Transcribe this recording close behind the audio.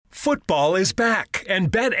Football is back,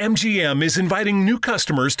 and BetMGM is inviting new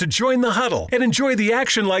customers to join the huddle and enjoy the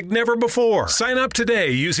action like never before. Sign up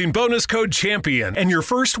today using bonus code CHAMPION, and your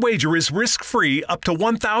first wager is risk-free up to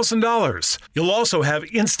 $1,000. You'll also have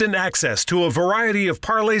instant access to a variety of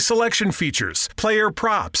parlay selection features, player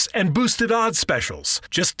props, and boosted odds specials.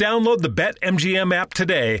 Just download the BetMGM app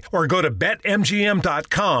today or go to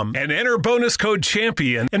BetMGM.com and enter bonus code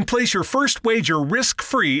CHAMPION and place your first wager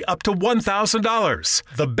risk-free up to $1,000.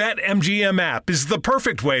 The BetMGM app is the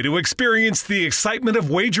perfect way to experience the excitement of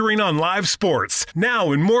wagering on live sports,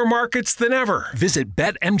 now in more markets than ever. Visit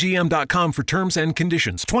BetMGM.com for terms and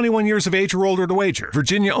conditions. 21 years of age or older to wager.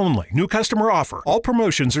 Virginia only. New customer offer. All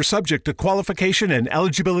promotions are subject to qualification and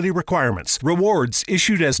eligibility requirements. Rewards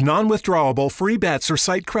issued as non-withdrawable free bets or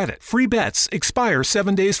site credit. Free bets expire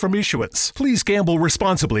 7 days from issuance. Please gamble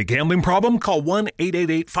responsibly. Gambling problem? Call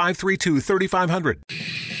 1-888-532-3500.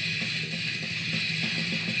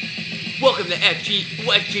 Welcome to FG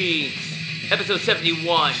Wet Jeans, episode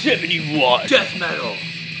 71. 71. Death metal.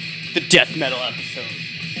 The death metal episode.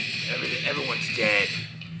 Everyone's dead.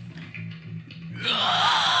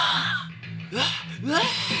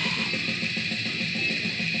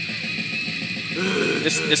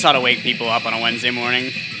 This ought to wake people up on a Wednesday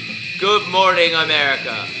morning. Good morning,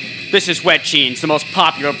 America. This is Wet Jeans, the most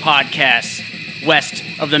popular podcast west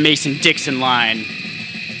of the Mason-Dixon line.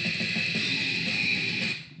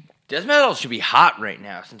 Death metal should be hot right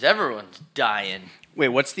now since everyone's dying. Wait,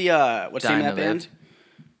 what's the name of that band?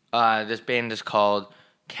 This band is called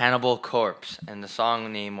Cannibal Corpse, and the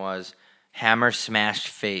song name was Hammer Smashed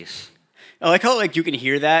Face. I like how you can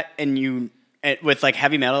hear that, and with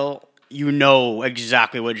heavy metal, you know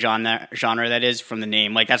exactly what genre that is from the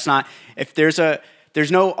name. That's not there's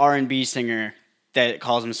no R&B singer that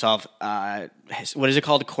calls himself what is it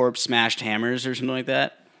called, Corpse Smashed Hammers or something like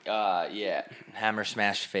that. Yeah, Hammer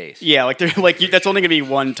Smashed Face. Yeah, that's only gonna be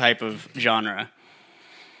one type of genre.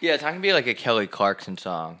 Yeah, it's not gonna be like a Kelly Clarkson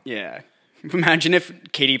song. Yeah, imagine if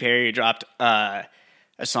Katy Perry dropped a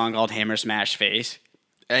song called Hammer Smashed Face,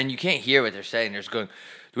 and you can't hear what they're saying. They're just going.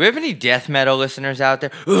 Do we have any death metal listeners out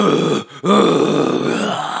there?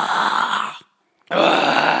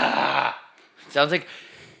 Sounds like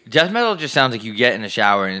death metal just sounds like you get in the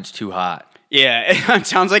shower and it's too hot. Yeah, it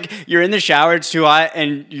sounds like you're in the shower, it's too hot,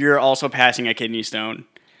 and you're also passing a kidney stone.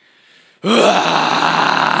 I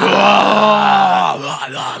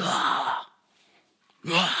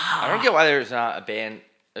don't get why there's not a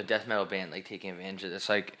death metal band taking advantage of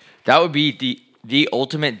this. That would be the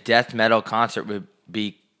ultimate death metal concert would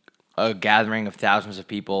be a gathering of thousands of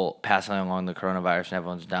people passing along the coronavirus and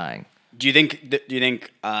everyone's dying. Do you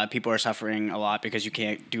think people are suffering a lot because you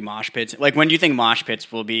can't do mosh pits? When do you think mosh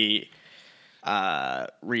pits will be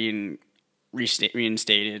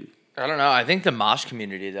reinstated? I don't know. I think the mosh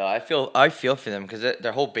community, though, I feel for them because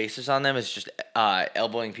their whole basis on them is just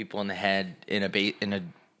elbowing people in the head in a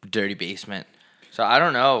dirty basement. So I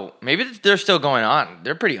don't know. Maybe they're still going on.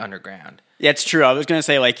 They're pretty underground. Yeah, it's true. I was gonna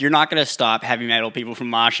say you're not gonna stop heavy metal people from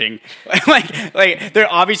moshing.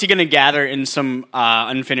 They're obviously gonna gather in some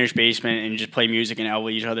unfinished basement and just play music and elbow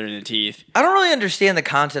each other in the teeth. I don't really understand the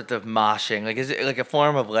concept of moshing. Is it a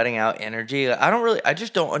form of letting out energy? I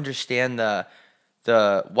just don't understand the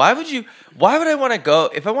why would I want to go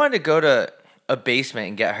if I wanted to go to a basement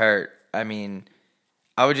and get hurt? I mean,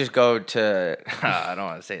 I would just go to I don't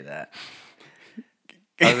want to say that.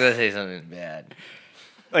 I was gonna say something bad.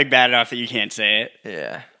 Bad enough that you can't say it.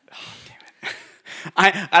 Yeah. Oh, damn it.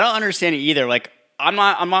 I don't understand it either. I'm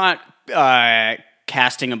not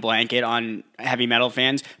casting a blanket on heavy metal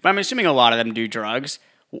fans, but I'm assuming a lot of them do drugs.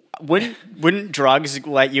 Wouldn't drugs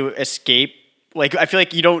let you escape? I feel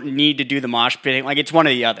you don't need to do the mosh pitting. It's one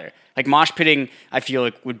or the other. Mosh pitting, I feel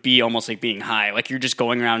would be almost like being high. You're just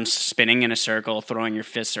going around spinning in a circle, throwing your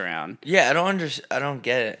fists around. Yeah, I don't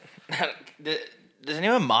get it. Does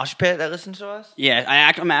anyone mosh pit that listens to us?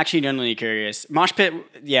 Yeah, I'm actually genuinely curious. Mosh pit,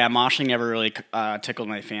 yeah, moshing never really tickled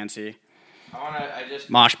my fancy.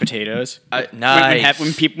 Mosh potatoes.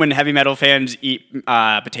 Nice. When heavy metal fans eat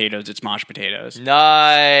potatoes, it's mosh potatoes.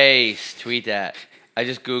 Nice. Tweet that. I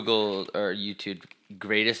just Googled or YouTube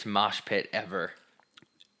greatest mosh pit ever.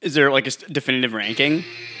 Is there a definitive ranking?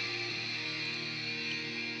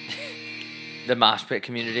 The mosh pit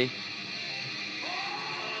community.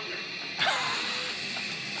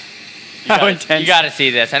 How intense? You got to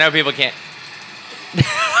see this. I know people can't.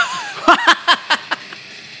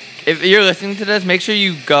 If you're listening to this, make sure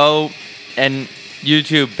you go and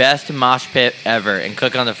YouTube best mosh pit ever and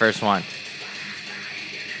click on the first one.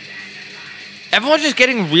 Everyone's just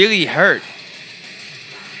getting really hurt.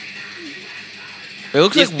 It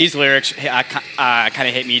looks like These lyrics kind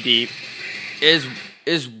of hit me deep. is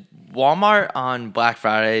Walmart on Black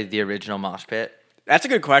Friday the original mosh pit? That's a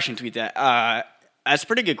good question. Tweet that. That's a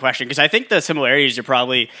pretty good question because I think the similarities are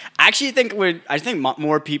probably. I think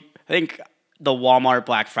more people. I think the Walmart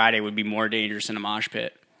Black Friday would be more dangerous than a mosh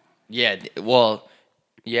pit. Yeah, well,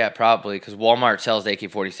 yeah, probably because Walmart sells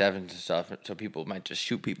AK-47s and stuff, so people might just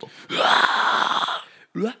shoot people.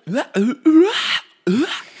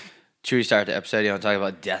 Should we start the episode? You want to talk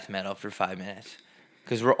about death metal for 5 minutes?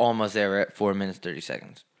 Because we're almost there. We're at 4 minutes 30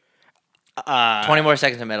 seconds. 20 more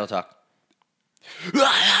seconds of metal talk.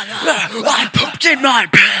 I pooped in my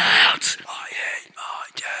pants. I hate my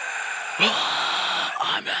dad.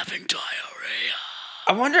 I'm having diarrhea.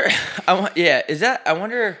 I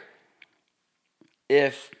wonder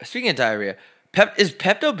if, speaking of diarrhea, is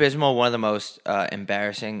Pepto-Bismol one of the most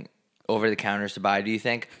embarrassing over-the-counters to buy, do you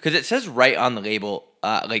think? Because it says right on the label,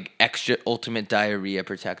 like extra ultimate diarrhea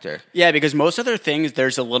protector. Yeah, because most other things,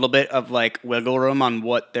 there's a little bit of like wiggle room on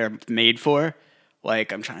what they're made for.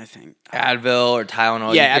 Like, I'm trying to think. Advil or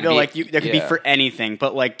Tylenol. Yeah, Advil, there could be for anything.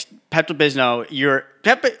 But like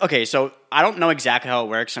Pepto-Bismol, okay, so I don't know exactly how it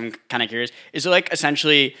works. I'm kind of curious. Is it like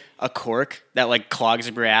essentially a cork that like clogs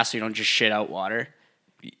up your ass so you don't just shit out water?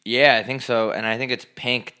 Yeah, I think so. And I think it's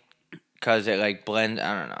pink because it like blends,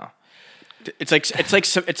 I don't know. It's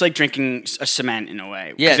like drinking a cement in a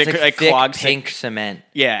way. Yeah, it's like thick clogs pink cement.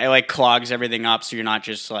 Yeah, it like clogs everything up, so you're not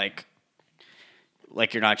just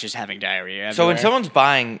you're not just having diarrhea everywhere. So when someone's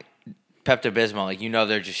buying Pepto-Bismol, like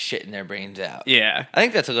they're just shitting their brains out. Yeah, I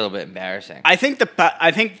think that's a little bit embarrassing. I think the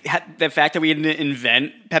fact that we didn't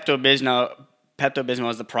invent Pepto-Bismol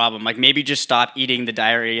is the problem. Like maybe just stop eating the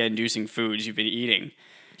diarrhea-inducing foods you've been eating.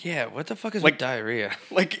 Yeah, what the fuck is with diarrhea?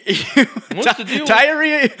 Like, what's the deal?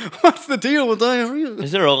 Diarrhea. What's the deal with diarrhea?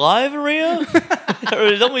 Is there a live area? Or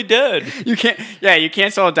is it only dead? You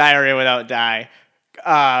can't solve diarrhea without die.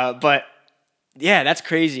 But yeah, that's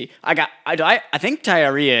crazy. I think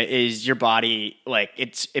diarrhea is your body like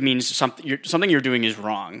it means something you're doing is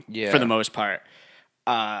wrong. Yeah. For the most part.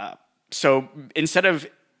 So instead of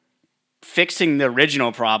fixing the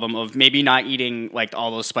original problem of maybe not eating like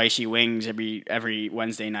all those spicy wings every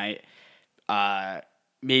Wednesday night,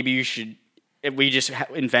 maybe you should. We just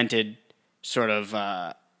invented sort of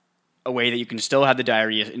a way that you can still have the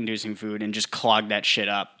diarrhea-inducing food and just clog that shit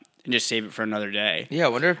up and just save it for another day. Yeah, I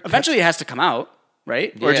wonder if eventually it has to come out,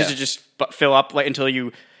 right? Or does it just fill up like until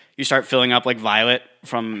you start filling up like Violet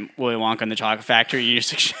from Willy Wonka and the Chocolate Factory? You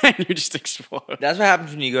just explode. That's what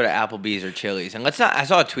happens when you go to Applebee's or Chili's. And I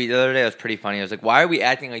saw a tweet the other day. It was pretty funny. I was like, "Why are we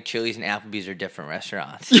acting like Chili's and Applebee's are different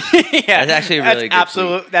restaurants?" Yeah, that's actually a really good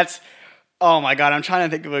absolute. tweet. That's oh my god. I'm trying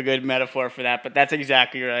to think of a good metaphor for that, but that's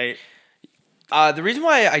exactly right. The reason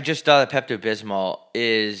why I just thought of Pepto-Bismol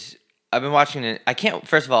is I've been watching it. I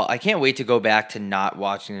can't wait to go back to not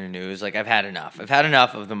watching the news. Like I've had enough. I've had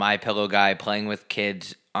enough of the MyPillow guy playing with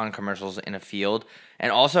kids on commercials in a field, and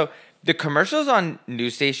also the commercials on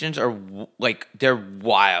news stations are like they're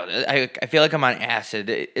wild. I feel like I'm on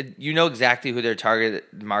acid. You know exactly who their target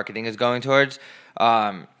marketing is going towards.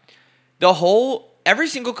 Every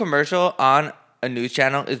single commercial on a news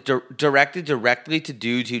channel is directed directly to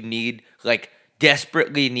dudes who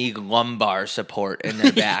desperately need lumbar support in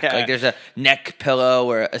their back. Yeah. Like there's a neck pillow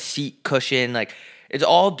or a seat cushion. Like it's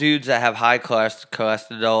all dudes that have high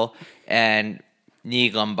cholesterol and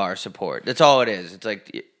need lumbar support. That's all it is. It's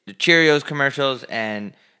like the Cheerios commercials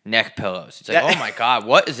and neck pillows. It's like, oh my god,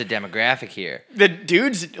 what is the demographic here? The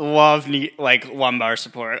dudes love lumbar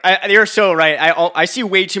support. You're so right. I see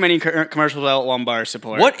way too many commercials about lumbar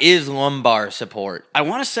support. What is lumbar support? I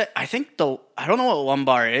want to say I don't know what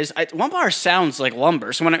lumbar is. Lumbar sounds like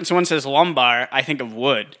lumber. So when someone says lumbar, I think of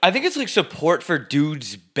wood. I think it's like support for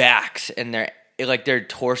dudes' backs and their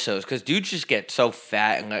torsos, because dudes just get so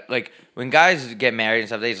fat and like when guys get married and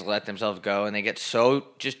stuff, they just let themselves go and they get so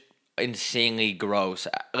just insanely gross.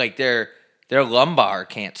 Like their lumbar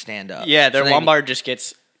can't stand up. Yeah, their lumbar just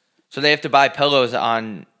gets. So they have to buy pillows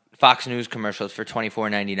on Fox News commercials for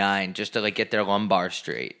 $24.99 just to get their lumbar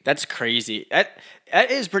straight. That's crazy. That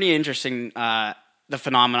is pretty interesting. The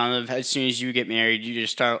phenomenon of as soon as you get married, you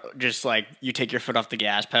just start you take your foot off the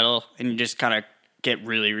gas pedal and you just kind of get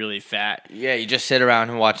really, really fat. Yeah, you just sit around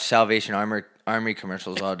and watch Salvation Army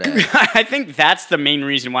commercials all day. I think that's the main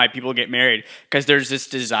reason why people get married, because there's this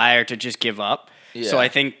desire to just give up. Yeah. So I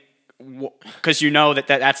think because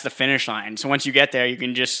that's the finish line. So once you get there, you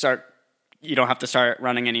can just start. You don't have to start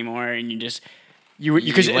running anymore, and you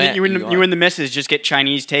and the missus just get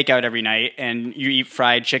Chinese takeout every night, and you eat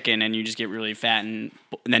fried chicken, and you just get really fat, and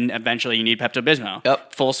then eventually you need Pepto-Bismol.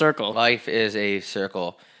 Yep, full circle. Life is a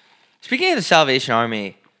circle. Speaking of the Salvation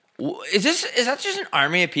Army, is that just an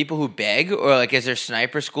army of people who beg, or like is there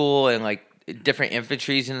sniper school and like different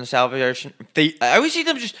infantries in the Salvation? I always see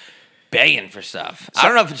them just begging for stuff. I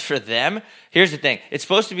don't know if it's for them. Here's the thing: it's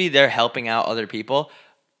supposed to be they're helping out other people.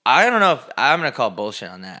 I don't know if I'm gonna call bullshit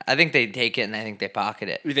on that. I think they take it and I think they pocket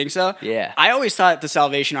it. You think so? Yeah. I always thought the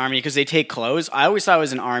Salvation Army, because they take clothes, I always thought it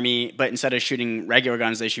was an army, but instead of shooting regular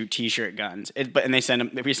guns, they shoot T-shirt guns. And we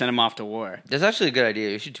send them off to war. That's actually a good idea.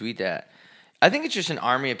 You should tweet that. I think it's just an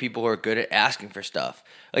army of people who are good at asking for stuff.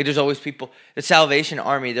 Like, there's always people. The Salvation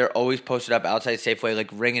Army, they're always posted up outside Safeway, like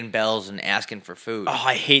ringing bells and asking for food. Oh,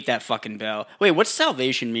 I hate that fucking bell. Wait, what's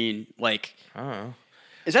salvation mean? Like, I don't know.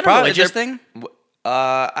 Is that Probably a religious thing?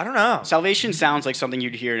 I don't know. Salvation sounds like something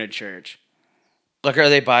you'd hear in a church. Like, are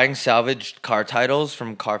they buying salvaged car titles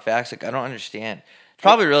from Carfax? Like, I don't understand. It's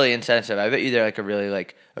probably really insensitive. I bet you they're like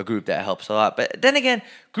a group that helps a lot. But then again,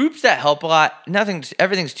 groups that help a lot,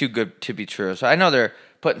 everything's too good to be true. So I know they're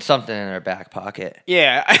putting something in their back pocket.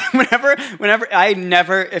 Yeah,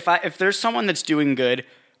 if there's someone that's doing good,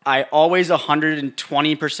 I always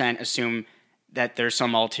 120% assume that there's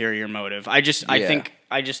some ulterior motive. I just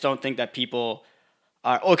don't think that people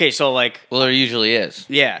are okay. So like, well, there usually is.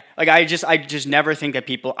 Yeah, like I just never think that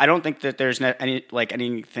people. I don't think that there's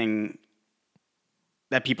anything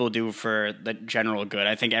that people do for the general good.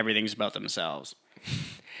 I think everything's about themselves.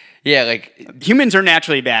 Yeah, like humans are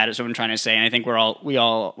naturally bad, is what I'm trying to say, and I think we're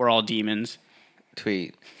all demons.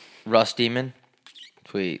 Tweet. Russ Demon?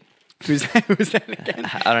 Tweet. Who's that again?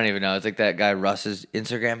 I don't even know. It's like that guy Russ's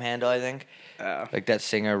Instagram handle, I think. Oh. Like that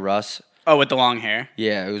singer Russ. Oh, with the long hair?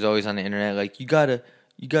 Yeah, he was always on the internet like, you gotta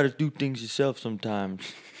do things yourself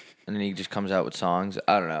sometimes. And then he just comes out with songs.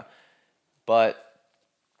 I don't know. But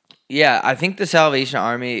yeah, I think the Salvation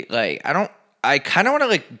Army, like, I kind of want to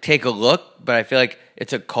like take a look, but I feel like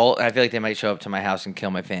it's a cult, and I feel like they might show up to my house and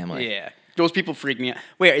kill my family. Yeah. Those people freak me out.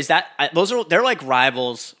 Wait, is that they're like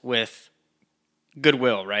rivals with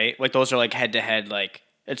Goodwill, right? Like those are like head to head, like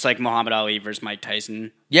it's like Muhammad Ali versus Mike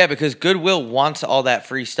Tyson. Yeah, because Goodwill wants all that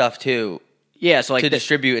free stuff too. Yeah, so like to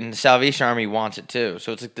distribute, and the Salvation Army wants it too.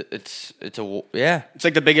 So it's like it's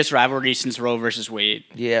like the biggest rivalry since Roe versus Wade.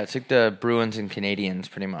 Yeah, it's like the Bruins and Canadians,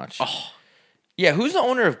 pretty much. Oh, yeah. Who's the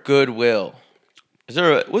owner of Goodwill?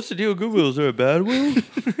 What's the deal with Goodwill? Is there a bad will?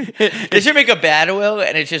 They should make a bad will,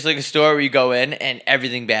 and it's just like a store where you go in and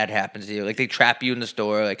everything bad happens to you. Like they trap you in the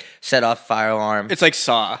store, like set off fire alarm. It's like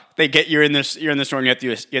Saw. They get you're in the store and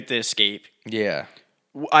you have to escape. Yeah.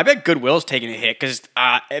 I bet Goodwill's taking a hit because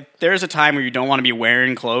if there's a time where you don't want to be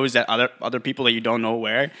wearing clothes that other people that you don't know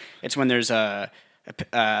wear, it's when there's a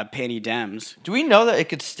panty Dems. Do we know that it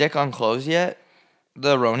could stick on clothes yet?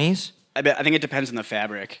 The Ronies? I think it depends on the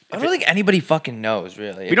fabric. I don't think anybody fucking knows,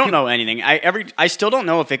 really. We don't know anything. I still don't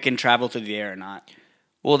know if it can travel through the air or not.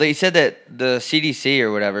 Well, they said that the CDC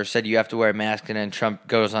or whatever said you have to wear a mask, and then Trump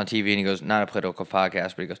goes on TV and he goes, not a political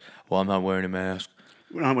podcast, but he goes, well, I'm not wearing a mask.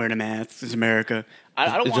 We're not wearing a mask. It's America.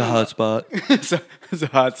 It's a hot spot. It's a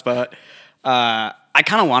hot spot. I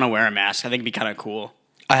kind of want to wear a mask. I think it'd be kind of cool.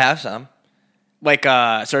 I have some. Like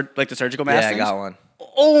the surgical mask? Yeah, things? I got one.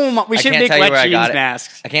 Oh, my, we should make wet jeans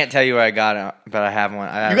masks. I can't tell you where I got it, but I have one.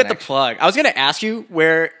 You got the plug. I was going to ask you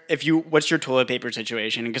what's your toilet paper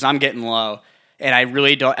situation, because I'm getting low. And I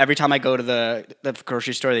really don't. Every time I go to the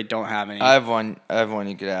grocery store, they don't have any. I have one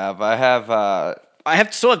you could have. I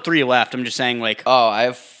still have 3 left. I'm just saying, like. Oh, I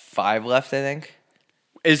have 5 left, I think.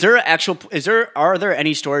 Are there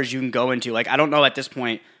any stores you can go into? Like, I don't know at this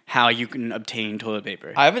point how you can obtain toilet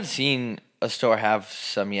paper. I haven't seen a store have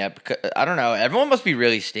some yet. Because, I don't know. Everyone must be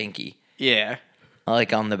really stinky. Yeah.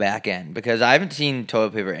 Like on the back end, because I haven't seen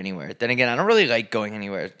toilet paper anywhere. Then again, I don't really like going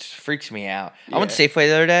anywhere. It just freaks me out. Yeah. I went to Safeway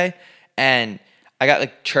the other day, and I got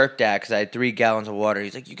like chirped at because I had 3 gallons of water.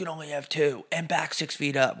 He's like, you can only have 2 and back 6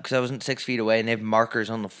 feet up, because I wasn't 6 feet away, and they have markers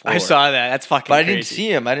on the floor. I saw that. That's fucking But crazy. I didn't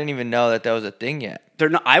see him. I didn't even know that was a thing yet.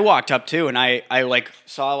 I walked up too, and I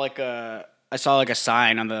saw a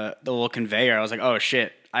sign on the little conveyor. I was like, oh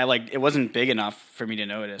shit. It wasn't big enough for me to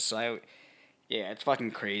notice. So yeah, it's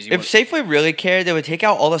fucking crazy. If Safeway really cared, they would take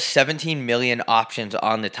out all the 17 million options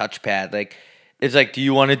on the touchpad. Like, it's like, do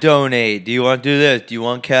you want to donate? Do you want to do this? Do you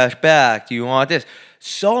want cash back? Do you want this?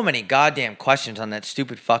 So many goddamn questions on that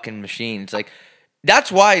stupid fucking machine. It's like, that's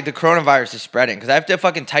why the coronavirus is spreading, because I have to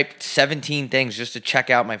fucking type 17 things just to check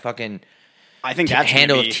out my fucking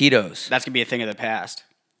handle of Tito's. That's going to be a thing of the past.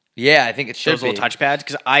 Yeah, I think it should be. Those little touchpads,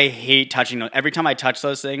 because I hate touching those. Every time I touch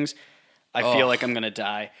those things, I feel like I'm going to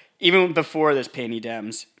die. Even before there's panty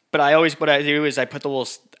Dems. But what I do is I put the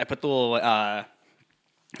little,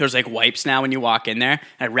 there's like wipes now when you walk in there,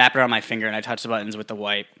 and I wrap it on my finger and I touch the buttons with the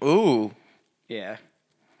wipe. Ooh. Yeah.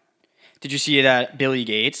 Did you see that Billy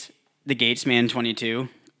Gates, the Gatesman22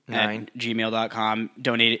 Nine. at gmail.com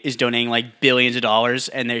is donating like billions of dollars,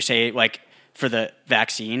 and they say like for the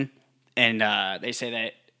vaccine, and they say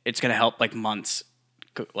that it's going to help like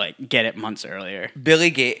get it months earlier. Billy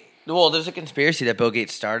Gates. Well, there's a conspiracy that Bill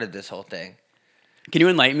Gates started this whole thing. Can you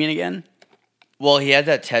enlighten me again? Well, he had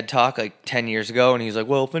that TED Talk like 10 years ago, and he's like,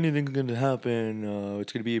 well, if anything's going to happen,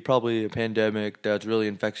 it's going to be probably a pandemic that's really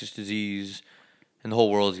infectious disease, and the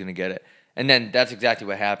whole world is going to get it. And then that's exactly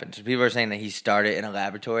what happened. So people are saying that he started in a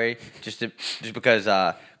laboratory just because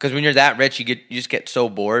when you're that rich, you just get so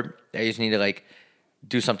bored that you just need to like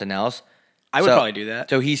do something else. I would probably do that.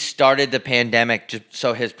 So he started the pandemic just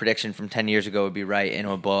so his prediction from 10 years ago would be right, and it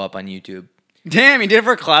would blow up on YouTube. Damn, he did it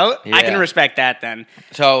for clout? Yeah. I can respect that then.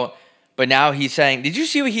 So, but now he's saying, did you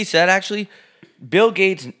see what he said actually? Bill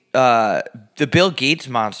Gates, the Bill Gates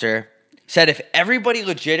monster, said if everybody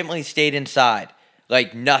legitimately stayed inside,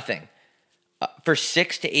 like nothing, for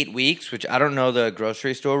 6 to 8 weeks, which I don't know the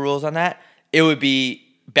grocery store rules on that, it would be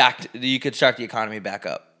you could start the economy back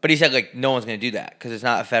up. But he said, like, no one's going to do that because it's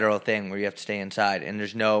not a federal thing where you have to stay inside and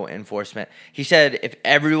there's no enforcement. He said if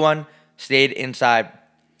everyone stayed inside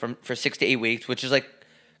for 6 to 8 weeks, which is, like,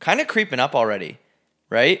 kind of creeping up already,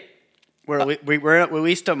 right? We're at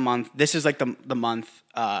least a month. This is, like, the month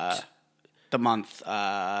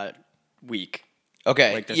week.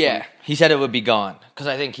 Okay, Like this yeah. one. He said it would be gone because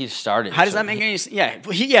I think he's started. How does that make any sense?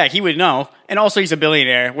 Yeah, he would know. And also he's a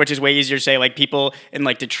billionaire, which is way easier to say. Like, people in,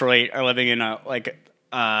 like, Detroit are living in an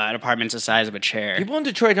apartment's the size of a chair. People in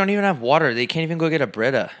Detroit don't even have water. They can't even go get a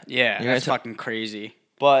Brita. Yeah, that's fucking crazy.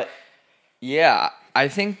 But, yeah, I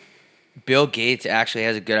think Bill Gates actually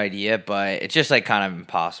has a good idea, but it's just, like, kind of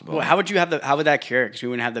impossible. Well, how would that cure? Because we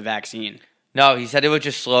wouldn't have the vaccine. No, he said it would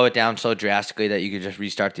just slow it down so drastically that you could just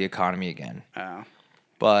restart the economy again. Oh.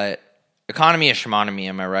 But economy is shmonomy,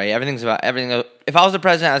 am I right? Everything's about everything. If I was the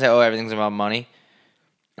president, I'd say, everything's about money.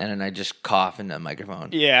 And then I just cough in the microphone.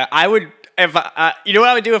 Yeah, I would. If you know what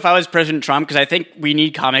I would do if I was President Trump, because I think we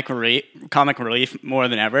need comic relief more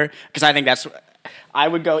than ever. Because I think I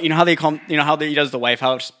would go. You know how he does the White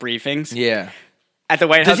House briefings. Yeah. At the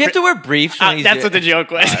White House. Does he have to wear briefs? That's what the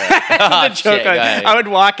joke was. That's what the joke was. I would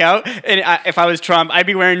walk out, and if I was Trump, I'd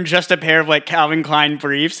be wearing just a pair of like Calvin Klein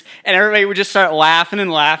briefs, and everybody would just start laughing,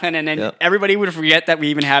 and then everybody would forget that we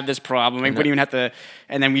even have this problem. We wouldn't even have to,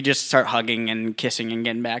 and then we just start hugging and kissing and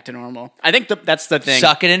getting back to normal. I think that's the thing.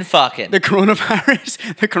 Sucking and fucking. The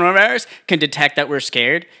coronavirus can detect that we're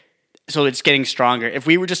scared. So it's getting stronger. If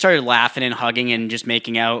we just started laughing and hugging and just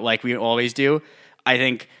making out like we always do, I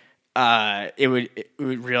think it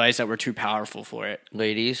would realize that we're too powerful for it.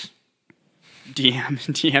 Ladies.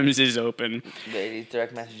 DMs is open. Ladies,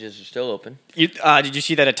 direct messages are still open. Did you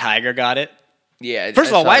see that a tiger got it? Yeah.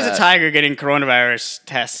 First of all, why is a tiger getting coronavirus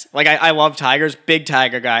tests? Like, I love tigers. Big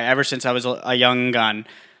tiger guy ever since I was a young gun.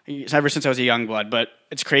 Ever since I was a young blood. But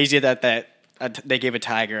it's crazy that they gave a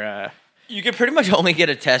tiger You can pretty much only get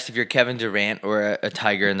a test if you're Kevin Durant or a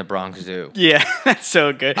tiger in the Bronx Zoo. Yeah, that's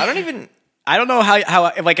so good. I don't know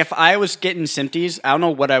how if I was getting symptoms, I don't know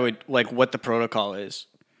what I would what the protocol is.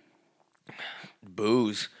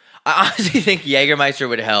 Booze. I honestly think Jägermeister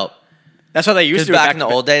would help. That's what they used to. Back in the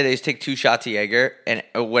old day, they used to take 2 shots of Jäger and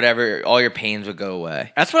whatever, all your pains would go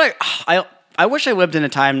away. That's what I wish I lived in a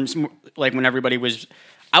time like when everybody was,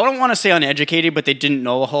 I don't want to say uneducated, but they didn't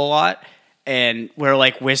know a whole lot. And where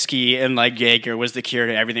like whiskey and like Jaeger was the cure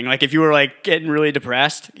to everything. Like if you were like getting really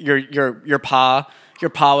depressed, your pa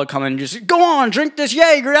would come and just go on, drink this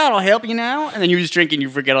Jaeger, that'll help you now. And then you just drink and you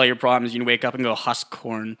forget all your problems. You wake up and go husk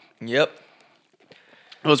corn. Yep.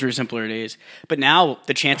 Those were simpler days. But now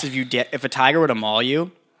the chances if a tiger were to maul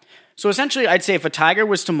you. So essentially, I'd say if a tiger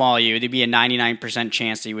was to maul you, there'd be a 99%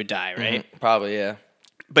 chance that you would die, right? Mm-hmm. Probably, yeah.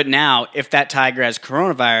 But now, if that tiger has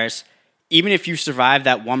coronavirus, even if you survive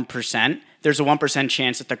that 1%, there's a 1%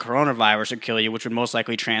 chance that the coronavirus would kill you, which would most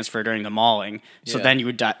likely transfer during the mauling. So then you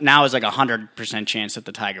would die. Now it's like 100% chance that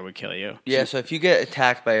the tiger would kill you. Yeah, so if you get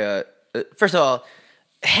attacked by first of all,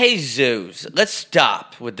 hey zoos, let's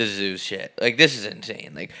stop with the zoo shit. Like, this is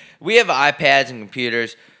insane. Like, we have iPads and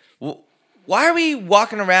computers. Why are we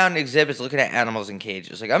walking around exhibits looking at animals in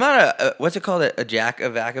cages? Like, I'm not what's it called? A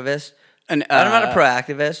jack-avactivist? I'm not a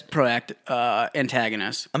proactivist.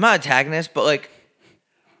 Antagonist. I'm not antagonist, but like,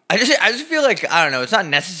 I just feel like, I don't know, it's not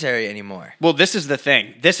necessary anymore. Well, this is the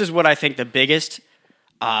thing. This is what I think the biggest,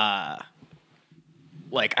 I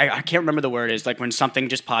can't remember the word is, like when something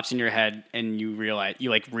just pops in your head and you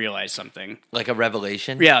realize something. Like a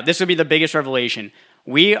revelation? Yeah, this would be the biggest revelation.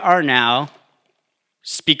 We are now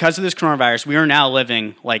because of this coronavirus, we are now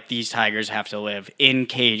living like these tigers have to live, in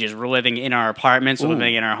cages. We're living in our apartments, we're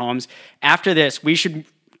living in our homes. After this, we should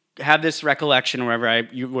have this recollection, where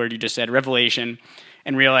you just said revelation,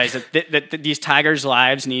 and realize that these tigers'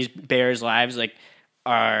 lives and these bears' lives like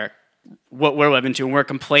are what we're living to, and we're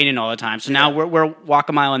complaining all the time. So now we're walk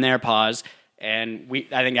a mile in their paws. And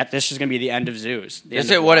I think that this is going to be the end of zoos.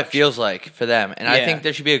 This is what it feels like for them. And I think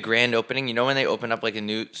there should be a grand opening. You know when they open up like a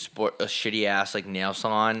shitty ass like nail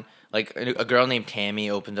salon? Like a girl named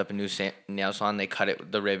Tammy opens up a new nail salon. They cut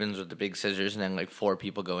it the ribbons with the big scissors, and then like 4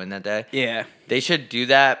 people go in that day. Yeah. They should do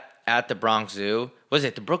that at the Bronx Zoo. Was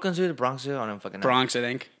it the Brooklyn Zoo, the Bronx Zoo? I don't fucking know. Bronx, I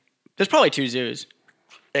think. There's probably 2 zoos.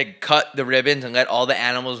 They cut the ribbons and let all the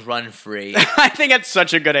animals run free I think that's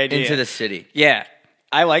such a good idea. into the city. Yeah.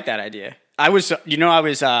 I like that idea. I was because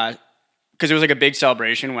it was like a big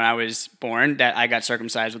celebration when I was born that I got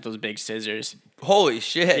circumcised with those big scissors. Holy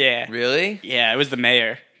shit. Yeah. Really? Yeah, it was the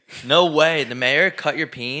mayor. No way. The mayor cut your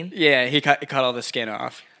peen? Yeah, he cut all the skin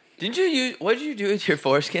off. What did you do with your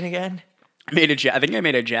foreskin again? I think I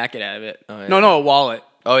made a jacket out of it. Oh, yeah. No, a wallet.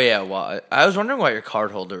 Oh, yeah. Well, I was wondering why your card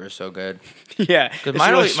holder was so good. Yeah.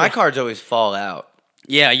 Because my cards always fall out.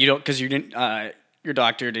 Yeah, you don't, because you didn't, your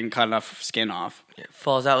doctor didn't cut enough skin off. It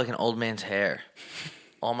falls out like an old man's hair.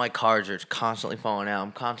 All my cards are constantly falling out.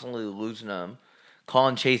 I'm constantly losing them.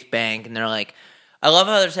 Calling Chase Bank, and they're like, I love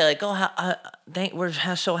how they say, like, oh, we're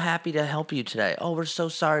so happy to help you today. Oh, we're so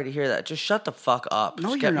sorry to hear that. Just shut the fuck up. No,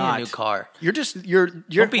 just you're get not. me a new car. You're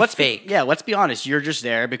Don't be fake. Let's be honest. You're just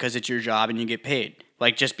there because it's your job and you get paid.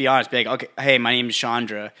 Like, just be honest. Be like, okay, hey, my name is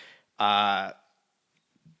Chandra. What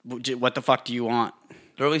the fuck do you want?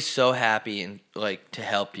 They're always so happy and like to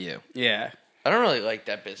help you. Yeah. I don't really like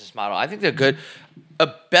that business model. I think they're good.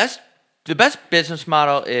 The best business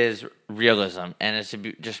model is realism, and it's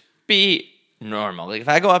to just be normal. Like if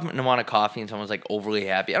I go up and want a coffee and someone's like overly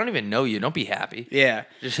happy, I don't even know you. Don't be happy. Yeah.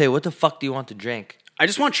 Just say, what the fuck do you want to drink? I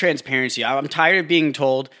just want transparency. I'm tired of being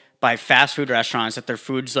told by fast food restaurants that their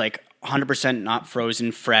food's like 100% not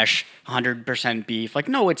frozen, fresh, 100% beef. Like,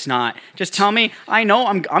 no, it's not. Just tell me. I know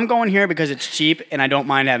I'm going here because it's cheap and I don't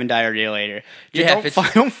mind having diarrhea later.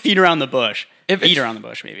 Don't feed around the bush. Eat around the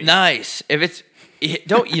bush, maybe. Nice.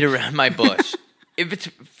 Don't eat around my bush. If it's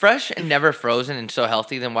fresh and never frozen and so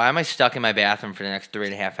healthy, then why am I stuck in my bathroom for the next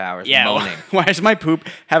 3.5 hours moaning? Why does my poop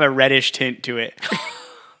have a reddish tint to it?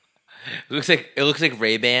 It looks like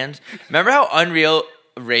Ray-Bans. Remember how unreal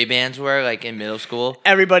Ray-Bans were like in middle school?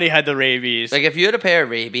 Everybody had the Ray-Bs. Like if you had a pair of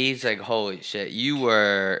Ray-Bs, like holy shit, you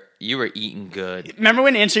were eating good. Remember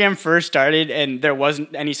when Instagram first started and there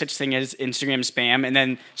wasn't any such thing as Instagram spam, and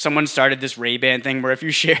then someone started this Ray-Ban thing where if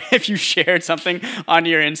you shared something onto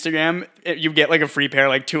your Instagram, you get like a free pair of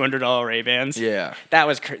like $200 Ray-Bans. Yeah, that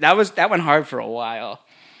went hard for a while.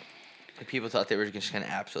 Like people thought they were just gonna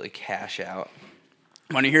absolutely cash out.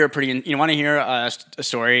 Want to hear a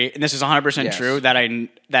story? And this is 100% true. That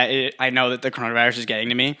I know that the coronavirus is getting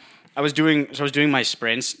to me. I was doing my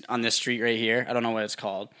sprints on this street right here. I don't know what it's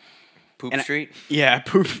called. Poop Street.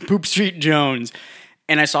 Poop Street Jones.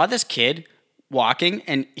 And I saw this kid walking,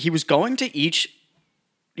 and he was going to each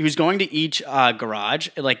garage,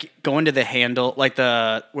 like going to the handle, like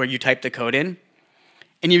the where you type the code in,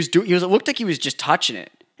 and it looked like he was just touching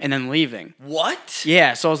it and then leaving. What?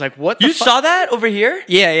 Yeah, so I was like, what the You saw that over here?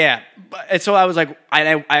 Yeah. And so I was like,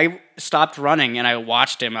 I stopped running and I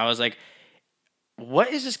watched him. I was like, what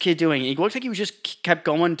is this kid doing? He looked like he was just kept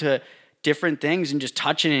going to different things and just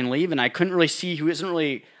touching and leaving. I couldn't really see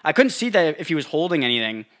I couldn't see that if he was holding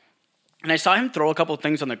anything. And I saw him throw a couple of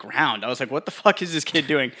things on the ground. I was like, what the fuck is this kid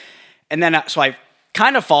doing? And then, so I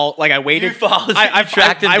kind of I waited.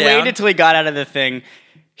 I waited till he got out of the thing.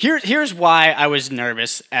 Here's why I was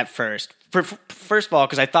nervous at first. First of all,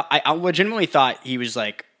 because I legitimately thought he was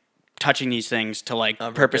like touching these things to like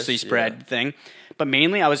purposely spread thing. But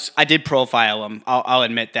mainly I did profile him. I'll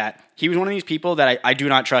admit that. He was one of these people that I do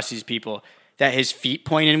not trust these people. That his feet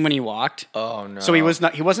pointed when he walked. Oh no. So he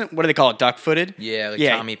wasn't, what do they call it, duck-footed? Yeah,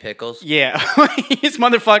 Tommy Pickles. Yeah. His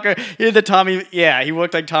motherfucker, he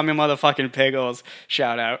looked like Tommy motherfucking Pickles.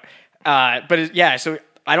 Shout out. So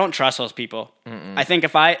I don't trust those people. Mm-mm. I think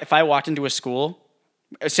if I walked into a school,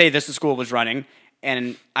 say the school was running,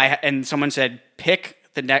 and someone said, pick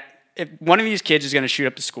if one of these kids is going to shoot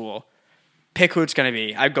up the school, pick who it's going to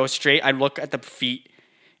be. I'd go straight, I'd look at the feet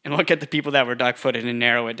and look at the people that were duck-footed and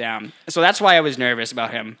narrow it down. So that's why I was nervous about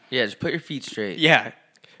him. Yeah, just put your feet straight. Yeah.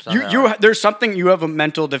 You have a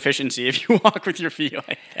mental deficiency if you walk with your feet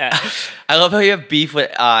like that. I love how you have beef with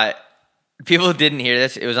people didn't hear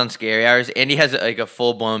this. It was on Scary Hours. Andy has like a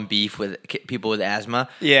full blown beef with people with asthma.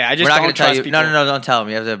 Yeah, I just We're not don't gonna tell trust you. people. No, don't tell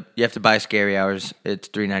them. You have to buy Scary Hours. It's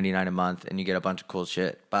 $3.99 a month, and you get a bunch of cool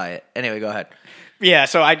shit. Buy it. Anyway, go ahead. Yeah,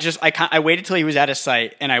 so I waited till he was out of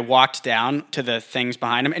sight, and I walked down to the things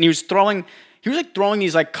behind him, and he was throwing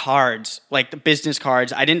these like cards, like the business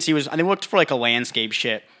cards. I didn't see I looked for like a landscape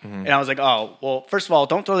shit, and I was like, oh, well, first of all,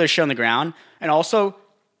 don't throw this shit on the ground, and also,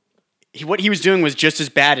 what he was doing was just as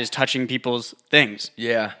bad as touching people's things.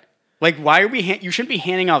 Yeah. Like, why are we? You shouldn't be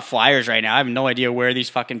handing out flyers right now. I have no idea where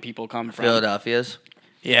these fucking people come from. Philadelphia's.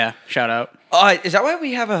 Yeah, shout out. Is that why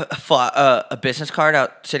we have a business card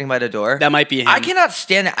out sitting by the door? That might be him. I cannot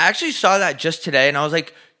stand that. I actually saw that just today, and I was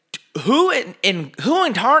like, who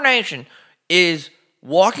in tarnation is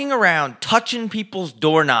walking around touching people's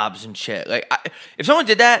doorknobs and shit? Like, if someone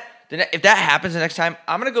did that, then if that happens the next time,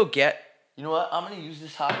 I'm gonna go get. You know what? I'm gonna use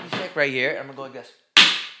this hockey stick right here, and I'm gonna go like this.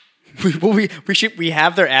 We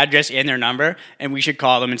have their address and their number, and we should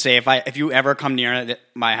call them and say, if you ever come near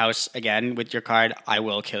my house again with your card, I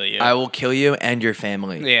will kill you. I will kill you and your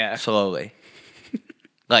family. Yeah. Slowly.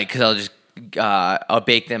 Like, because I'll just I'll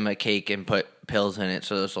bake them a cake and put pills in it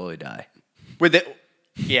so they'll slowly die.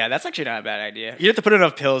 Yeah, that's actually not a bad idea. You have to put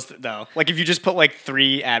enough pills though. Like if you just put like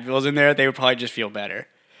 3 Advils in there, they would probably just feel better.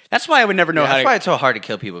 That's why I would never know how. That's to... why it's so hard to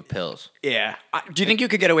kill people with pills. Yeah. Do you think you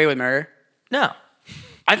could get away with murder? No.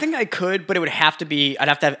 I think I could, but it would have to be. I'd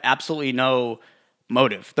have to have absolutely no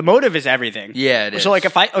motive. The motive is everything. Yeah, it is. So like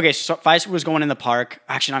if I was going in the park,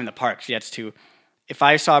 actually not in the park. See, that's too. If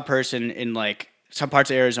I saw a person in like some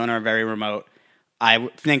parts of Arizona are very remote, I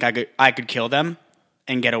would think I could kill them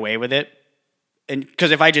and get away with it. And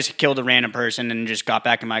because if I just killed a random person and just got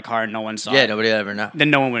back in my car and no one saw it, nobody will ever know. then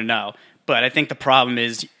no one would know. But I think the problem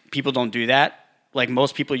is people don't do that. Like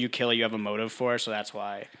most people you kill, you have a motive for, so that's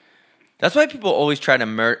why. That's why people always try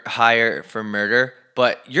to hire for murder,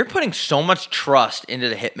 but you're putting so much trust into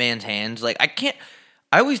the hitman's hands. Like,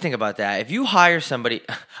 I always think about that. If you hire somebody,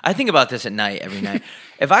 I think about this at night, every night.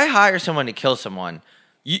 If I hire someone to kill someone,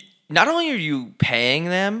 not only are you paying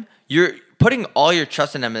them, you're putting all your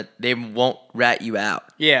trust in them that they won't rat you out.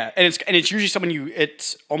 Yeah, and it's usually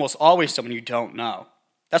it's almost always someone you don't know.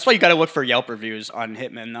 That's why you got to look for Yelp reviews on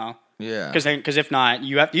hitmen, though. Yeah, because if not,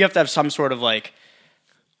 you have to have some sort of like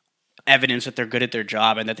evidence that they're good at their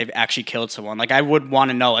job and that they've actually killed someone. Like I would want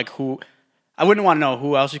to know I wouldn't want to know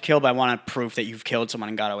who else you killed, but I want proof that you've killed someone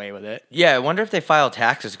and got away with it. Yeah, I wonder if they file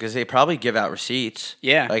taxes because they probably give out receipts.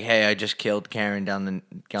 Yeah, like hey, I just killed Karen down the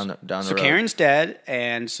road. So Karen's dead,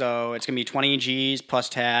 and so it's gonna be 20 G's plus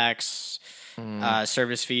tax,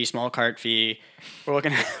 service fee, small cart fee. We're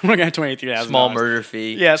looking at $23,000. Small murder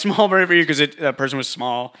fee. Yeah, small murder fee because that person was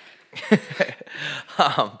small.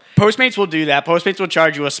 Postmates will do that. Postmates will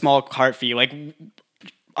charge you a small cart fee. Like,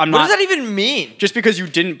 what does that even mean? Just because you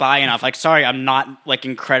didn't buy enough. Like, sorry, I'm not like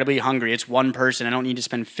incredibly hungry. It's one person. I don't need to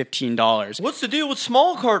spend $15. What's the deal with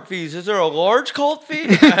small cart fees? Is there a large cart fee?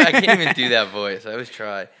 I can't even do that voice. I always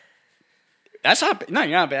try. You're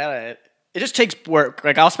not bad at it. It just takes work.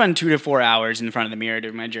 Like, I'll spend 2 to 4 hours in front of the mirror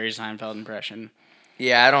doing my Jerry Seinfeld impression.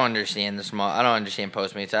 Yeah, I don't understand I don't understand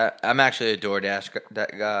Postmates. I'm actually a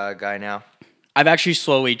DoorDash guy now. I've actually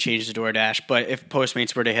slowly changed to DoorDash, but if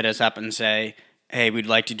Postmates were to hit us up and say, hey, we'd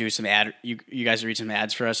like to do some you guys to read some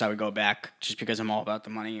ads for us, I would go back just because I'm all about the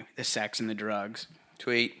money, the sex, and the drugs.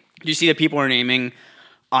 Tweet. Do you see that people are naming,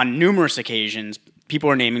 on numerous occasions, people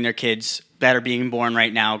are naming their kids that are being born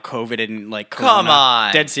right now COVID and like corona? Come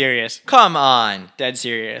on. Dead serious. Come on. Dead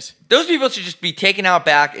serious. Those people should just be taken out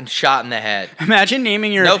back and shot in the head. Imagine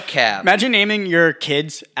naming your... No cap. Imagine naming your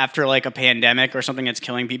kids after like a pandemic or something that's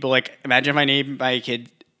killing people. Like, imagine if I named my kid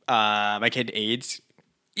AIDS.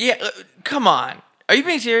 Yeah, come on. Are you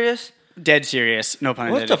being serious? Dead serious. No pun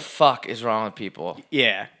intended. What the fuck is wrong with people?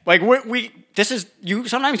 Yeah. Like,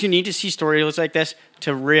 sometimes you need to see stories like this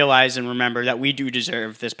to realize and remember that we do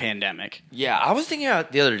deserve this pandemic. Yeah, I was thinking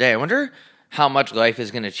about the other day. I wonder how much life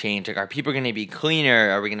is going to change. Like, are people going to be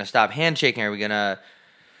cleaner? Are we going to stop handshaking? Are we going to...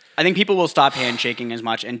 I think people will stop handshaking as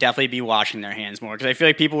much and definitely be washing their hands more. Because I feel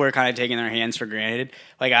like people were kind of taking their hands for granted.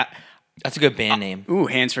 Like, that's a good band name. Ooh,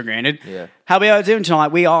 Hands for Granted. Yeah. How we are doing tonight?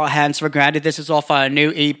 We are Hands for Granted. This is off our new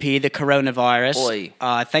EP, The Coronavirus.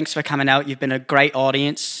 Oi. Thanks for coming out. You've been a great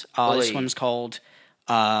audience. This Oi. one's called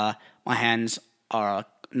My Hands Are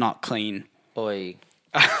Not Clean. Oi.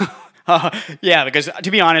 Yeah, because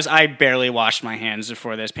to be honest, I barely washed my hands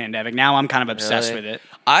before this pandemic. Now I'm kind of obsessed with it.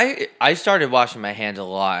 I started washing my hands a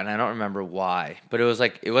lot, and I don't remember why. But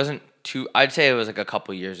it wasn't too... I'd say it was like a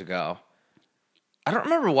couple years ago. I don't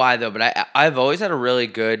remember why, though, but I've always had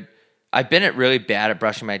I've been really bad at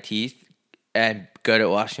brushing my teeth, and good at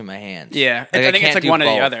washing my hands. Yeah, Like, I think it's can't like do one or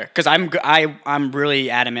the both. other. Because I'm really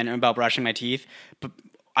adamant about brushing my teeth, but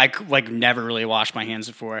I like never really washed my hands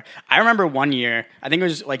before. I remember one year, I think it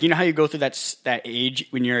was like, you know how you go through that age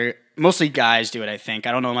when you're, mostly guys do it, I think.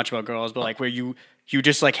 I don't know much about girls, but like where you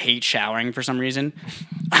just like hate showering for some reason.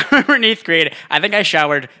 I remember in 8th grade, I think I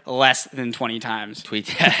showered less than 20 times. Tweet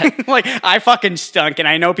that. Like I fucking stunk, and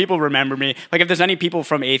I know people remember me. Like if there's any people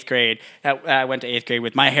from 8th grade that I went to 8th grade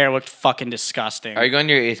with, my hair looked fucking disgusting. Are you going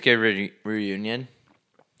to your 8th grade reunion?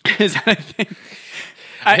 Is that a thing?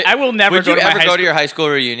 I will never Would go you to my ever high go to school. your high school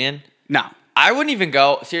reunion? No. I wouldn't even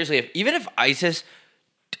go. Seriously, even if ISIS,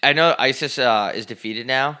 I know ISIS is defeated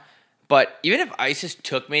now, but even if ISIS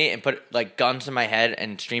took me and put like guns in my head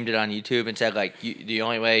and streamed it on YouTube and said like, the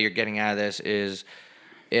only way you're getting out of this is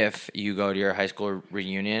if you go to your high school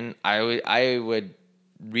reunion, I would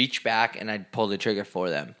reach back and I'd pull the trigger for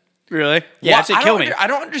them. Really? Yeah, Why- it's kill me. I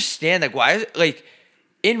don't understand. Like, why is it like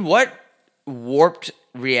in what warped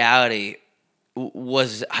reality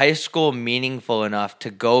was high school meaningful enough to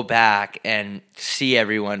go back and see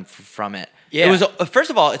everyone from it? Yeah. It was first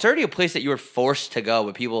of all, it's already a place that you were forced to go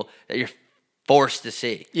with people that you're forced to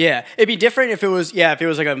see. Yeah, it'd be different if it was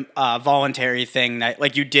like a voluntary thing that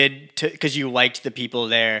like you did because you liked the people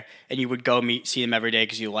there and you would go see them every day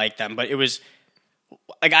because you liked them. But it was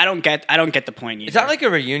like I don't get the point either. It's not like a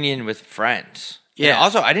reunion with friends. Yeah. And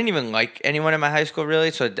also, I didn't even like anyone in my high school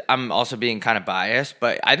really, so I'm also being kind of biased.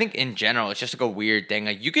 But I think in general, it's just like a weird thing.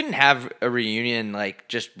 Like you can have a reunion like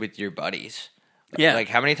just with your buddies. Yeah. Like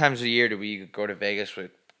how many times a year do we go to Vegas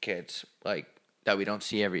with kids like that we don't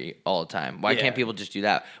see all the time? Why Yeah. can't people just do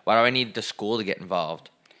that? Why do I need the school to get involved?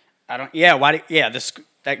 I don't. Yeah. Why? Yeah.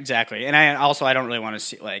 Exactly. And I don't really want to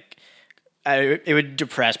see like. It would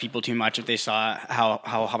depress people too much if they saw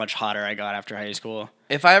how much hotter I got after high school.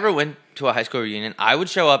 If I ever went to a high school reunion, I would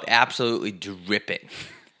show up absolutely dripping.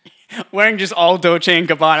 Wearing just all Dolce and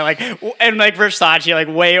Gabbana, like and like Versace, like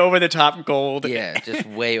way over the top gold. Yeah, just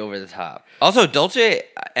way over the top. Also, Dolce,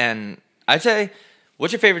 and I'd say,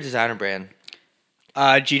 what's your favorite designer brand?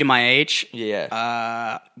 G to my H. Yeah.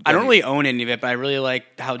 I don't really own any of it, but I really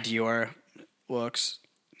like how Dior looks.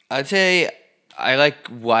 I'd say I like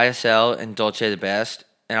YSL and Dolce the best,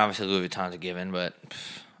 and obviously Louis Vuitton's a given, but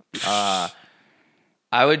I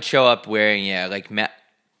would show up wearing,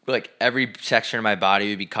 like every section of my body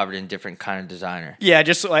would be covered in different kind of designer. Yeah,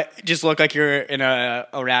 just look like you're in a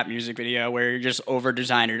rap music video where you're just over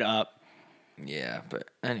designered up. Yeah, but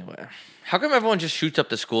anyway. How come everyone just shoots up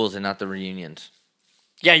the schools and not the reunions?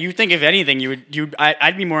 Yeah, you think if anything,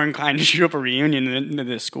 I'd be more inclined to shoot up a reunion than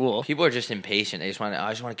the school. People are just impatient. I just want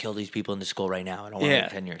to kill these people in the school right now. I don't want to wait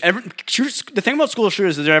 10 years. The thing about school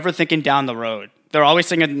shooters is they're never thinking down the road. They're always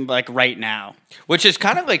thinking like right now. Which is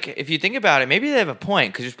kind of like, if you think about it, maybe they have a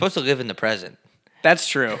point because you're supposed to live in the present. That's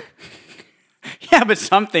true. Yeah, but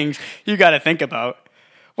some things you got to think about.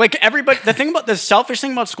 Like everybody, the selfish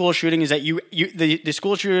thing about school shooting is that the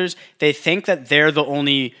school shooters, they think that they're the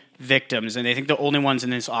only victims and they think the only ones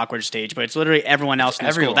in this awkward stage, but it's literally everyone else in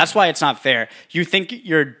the school. That's why it's not fair. You think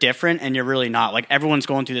you're different and you're really not. Like everyone's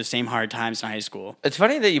going through the same hard times in high school. It's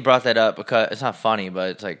funny that you brought that up because it's not funny,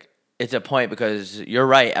 but it's like, it's a point because you're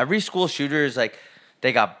right. Every school shooter is like,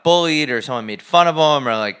 they got bullied or someone made fun of them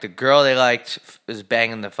or like the girl they liked was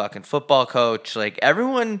banging the fucking football coach. Like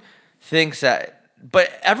everyone thinks that,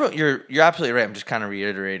 but everyone, you're absolutely right. I'm just kind of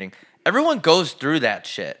reiterating. Everyone goes through that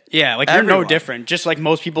shit. Yeah, like Everyone. you're no different. Just like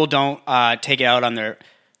most people don't take it out on the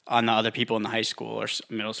other people in the high school or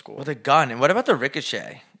middle school. With a gun. And what about the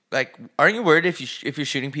ricochet? Like, aren't you worried if you're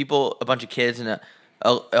shooting people, a bunch of kids in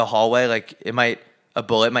a hallway, like a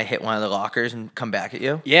bullet might hit one of the lockers and come back at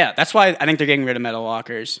you? Yeah, that's why I think they're getting rid of metal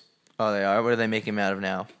lockers. Oh, they are? What are they making them out of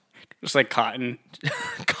now? Just like cotton.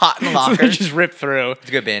 Cotton They lockers? just rip through. It's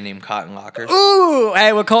a good band name, Cotton Lockers. Ooh,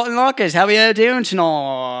 hey, we're Cotton Lockers. How we doing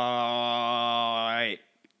tonight?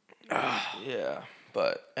 Yeah,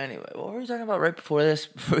 but anyway, what were we talking about right before this?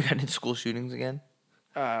 Before we got into school shootings again?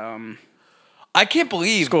 I can't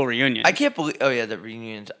believe... School reunion. I can't believe... Oh, yeah, the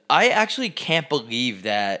reunions. I actually can't believe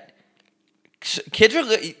that kids are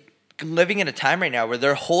living in a time right now where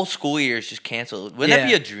their whole school year is just canceled. Wouldn't that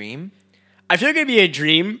be Yeah. a dream? I feel like it'd be a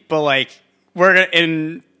dream, but like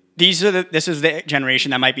this is the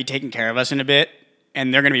generation that might be taking care of us in a bit,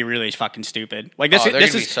 and they're gonna be really fucking stupid. Like this, Oh, they're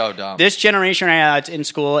this gonna is be so dumb. This generation right now that's in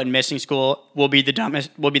school and missing school will be the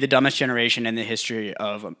dumbest generation in the history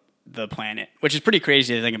of the planet, which is pretty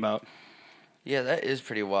crazy to think about. Yeah, that is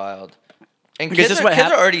pretty wild. And Because kids, this is what kids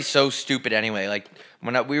hap- are already so stupid anyway. Like,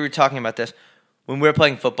 when we were talking about this, when we were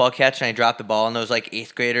playing football catch and I dropped the ball and those like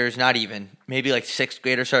 8th graders, not even, maybe like 6th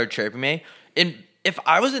graders started chirping me. In if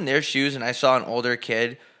I was in their shoes and I saw an older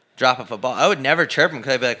kid drop a football, I would never chirp him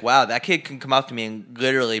because I'd be like, wow, that kid can come up to me and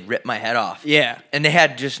literally rip my head off. Yeah. And they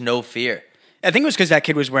had just no fear. I think it was because that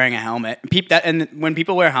kid was wearing a helmet. And when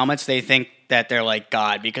people wear helmets, they think that they're like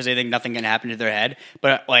God because they think nothing can happen to their head.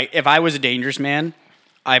 But like, if I was a dangerous man,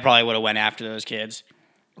 I probably would have went after those kids.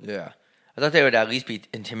 Yeah. I thought they would at least be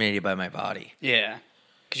intimidated by my body. Yeah.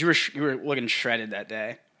 Because you were looking shredded that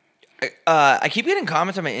day. I keep getting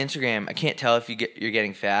comments on my Instagram. I can't tell if you're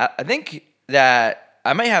getting fat. I think that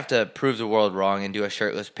I might have to prove the world wrong and do a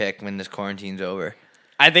shirtless pic when this quarantine's over.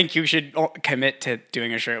 I think you should commit to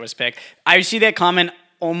doing a shirtless pic. I see that comment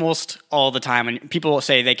almost all the time when people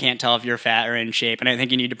say they can't tell if you're fat or in shape, and I think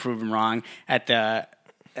you need to prove them wrong at the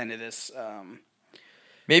end of this.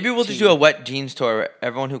 Maybe we'll just do a wet jeans tour where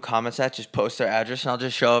everyone who comments that just posts their address, and I'll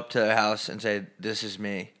just show up to their house and say, "This is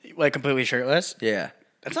me." Like completely shirtless? Yeah.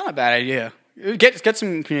 That's not a bad idea. Get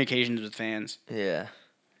some communications with fans. Yeah.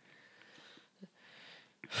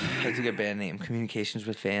 That's a good band name, Communications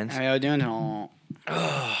with Fans. How y'all doing? Oh.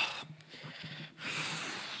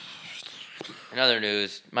 In other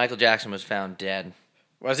news, Michael Jackson was found dead.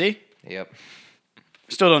 Was he? Yep.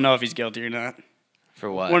 Still don't know if he's guilty or not. For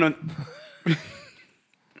what?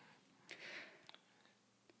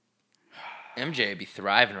 MJ would be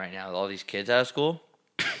thriving right now with all these kids out of school.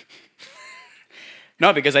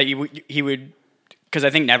 No, because he would, because I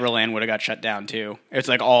think Neverland would have got shut down too. It's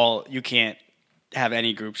like you can't have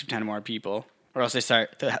any groups of 10 or more people, or else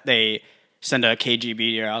they send a KGB to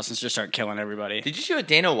your house and just start killing everybody. Did you see what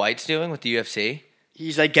Dana White's doing with the UFC?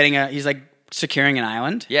 He's like securing an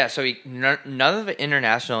island. Yeah, so none of the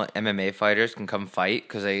international MMA fighters can come fight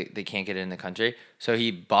because they can't get in the country. So he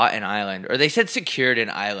bought an island, or they said secured an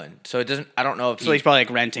island. So it doesn't. I don't know if he's probably like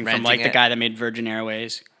renting from like it. the guy that made Virgin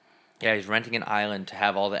Airways. Yeah, he's renting an island to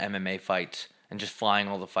have all the MMA fights and just flying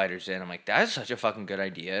all the fighters in. I'm like, that is such a fucking good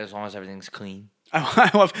idea as long as everything's clean. I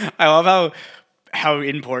love how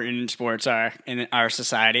important sports are in our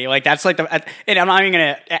society. Like that's like and I'm not even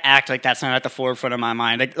gonna act like that's not at the forefront of my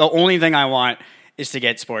mind. Like the only thing I want is to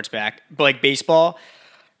get sports back. But like baseball,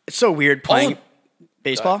 it's so weird playing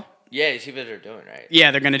baseball. Yeah, you see what they're doing, right? Yeah,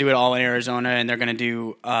 they're gonna do it all in Arizona, and they're gonna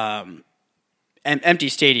do empty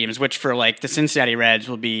stadiums, which for like the Cincinnati Reds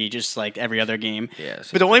will be just like every other game. Yeah,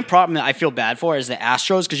 but the only problem that I feel bad for is the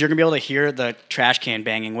Astros because you're gonna be able to hear the trash can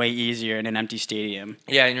banging way easier in an empty stadium.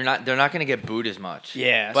 Yeah, and they're not gonna get booed as much.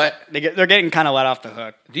 Yeah, but so they're getting kind of let off the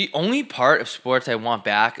hook. The only part of sports I want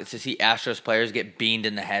back is to see Astros players get beamed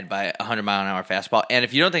in the head by a 100-mile-an-hour fastball. And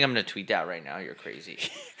if you don't think I'm gonna tweet that right now, you're crazy.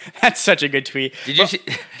 That's such a good tweet. Did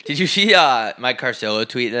you see Mike Carcillo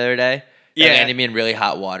tweet the other day? Yeah, landed me in really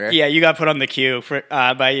hot water. Yeah, you got put on the queue for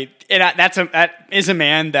that is a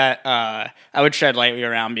man that I would tread lightly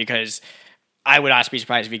around because I would not be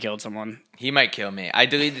surprised if he killed someone. He might kill me. I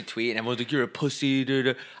deleted the tweet and everyone was like, "You're a pussy."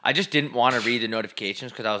 Duh. I just didn't want to read the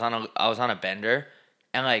notifications because I was on a bender,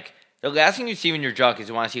 and like the last thing you see when you're drunk is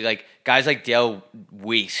you want to see like guys like Dale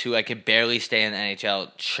Weiss who like could barely stay in the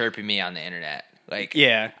NHL chirping me on the internet. Like,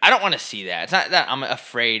 yeah, I don't want to see that. It's not that I'm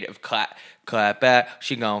afraid of clap at,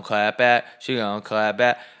 she gon' clap at, she gon' clap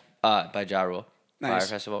at, by Ja Rule. Nice. Fire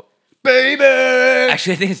Festival. Baby!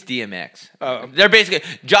 Actually, I think it's DMX. Oh. They're basically,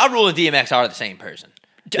 Ja Rule and DMX are the same person.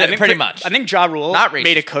 Pretty much. I think Ja Rule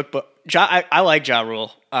made a cookbook. I like Ja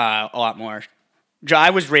Rule a lot more. I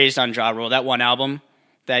was raised on Ja Rule, that one album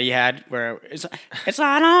that he had where it's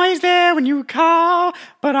not always there when you call,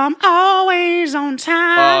 but I'm always on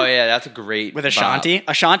time. Oh, yeah, that's a great with Ashanti. Bop.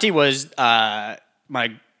 Ashanti was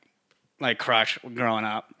my crush growing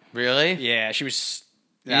up. Really? Yeah, she was.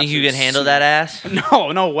 You think you can handle that ass?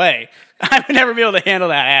 No way. I would never be able to handle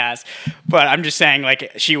that ass. But I'm just saying,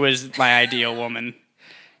 like, she was my ideal woman.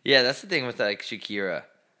 Yeah, that's the thing with, like, Shakira.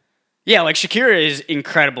 Yeah, like, Shakira is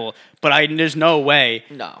incredible, but there's no way.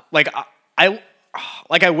 No. Like, I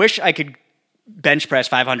wish I could bench press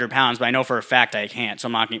 500 pounds, but I know for a fact I can't, so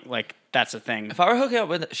I'm not, like, that's the thing. If I were hooking up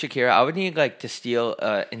with Shakira, I would need, like, to steal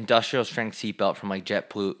an industrial strength seatbelt from, like,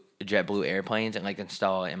 JetBlue airplanes and, like,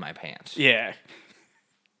 install it in my pants. Yeah.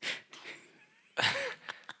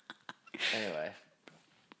 Anyway.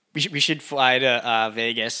 We should fly to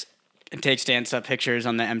Vegas and take stand-up pictures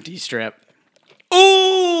on the empty strip.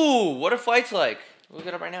 Ooh! What are flights like? Look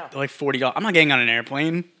it up right now. They're like $40. I'm not getting on an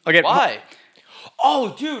airplane. Why?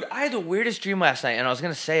 Oh, dude, I had the weirdest dream last night, and I was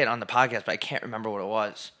going to say it on the podcast, but I can't remember what it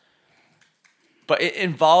was. But it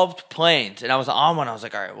involved planes, and I was on one. I was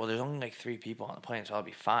like, all right, well, there's only like 3 people on the plane, so I'll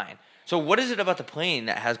be fine. So what is it about the plane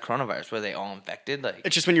that has coronavirus? Were they all infected? Like,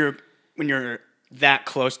 it's just when you're that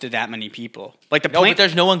close to that many people. Like the no, plane. But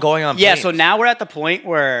there's no one going on. Yeah, planes. so now we're at the point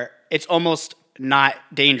where it's almost not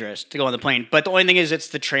dangerous to go on the plane. But the only thing is, it's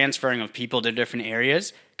the transferring of people to different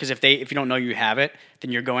areas. Because if you don't know you have it,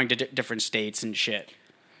 then you're going to different states and shit.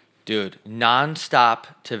 Dude, nonstop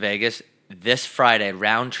to Vegas this Friday,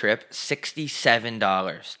 round trip,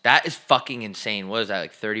 $67. That is fucking insane. What is that,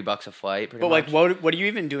 like $30 a flight? Pretty But much? like, what are you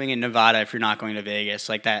even doing in Nevada if you're not going to Vegas?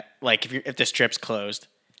 Like that, like if the strip's closed,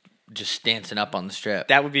 Just dancing up on the strip.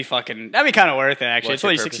 that'd be kind of worth it. Actually, What's it's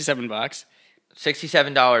only your purpose? $67.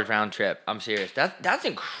 $67 round trip. I'm serious. That's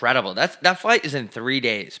incredible. That flight is in 3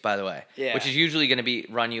 days, by the way. Yeah. Which is usually going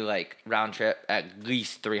to run you like round trip at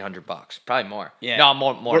least $300, probably more. Yeah, No,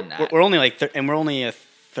 more than that. We're only we're only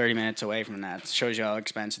 30 minutes away from that. It shows you how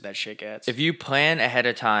expensive that shit gets. If you plan ahead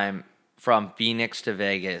of time from Phoenix to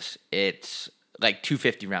Vegas, it's like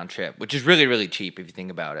 $250 round trip, which is really, really cheap if you think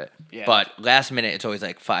about it. Yeah. But last minute, it's always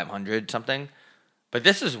like $500 something. But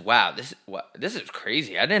this is wow. This is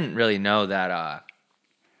crazy. I didn't really know that.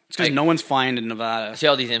 It's because like- no one's flying to Nevada. I see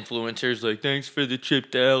all these influencers like, thanks for the trip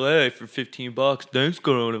to LA for $15. Thanks,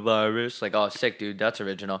 coronavirus. Like, oh, sick, dude. That's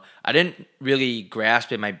original. I didn't really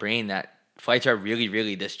grasp in my brain that flights are really,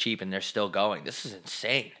 really this cheap and they're still going. This is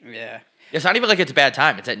insane. Yeah, It's not even like it's a bad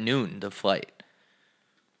time. It's at noon, the flight.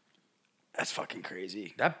 that's fucking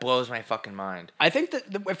crazy. That blows my fucking mind. I think that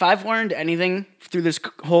if I've learned anything through this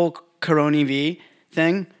whole Corona V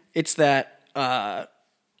thing, it's that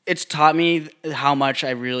it's taught me how much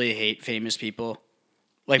I really hate famous people.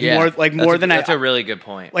 Like more than that's a really good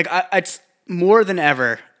point. Like it's more than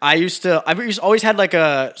ever. I've always had like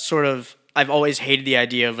a sort of. I've always hated the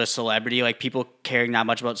idea of a celebrity, like people caring that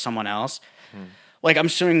much about someone else. Like I'm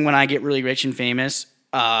assuming when I get really rich and famous,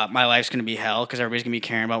 my life's gonna be hell because everybody's gonna be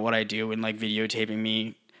caring about what I do and like videotaping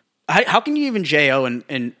me. How can you even JO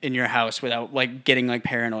in your house without like getting like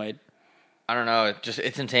paranoid? I don't know.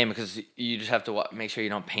 It's insane because you just have to make sure you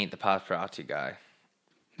don't paint the paparazzi guy.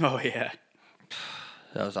 Oh yeah,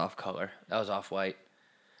 That was off color. That was off white.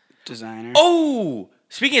 designer. Oh,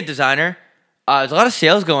 speaking of designer, there's a lot of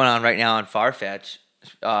sales going on right now on Farfetch.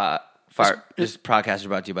 This podcast is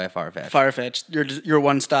brought to you by Farfetch. Farfetch, your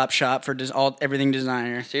one-stop shop for everything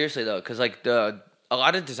designer. Seriously though, because like a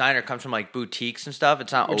lot of designer comes from like boutiques and stuff.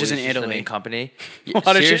 It's not Which always is in just Italy. the main company. A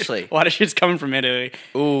lot of Seriously. a lot of shit's coming from Italy.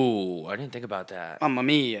 Ooh, I didn't think about that. Mamma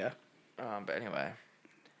mia. But anyway,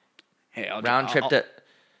 Hey, round trip to.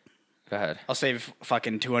 Go ahead. I'll save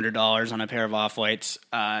fucking $200 on a pair of off-whites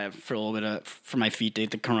for a little bit for my feet to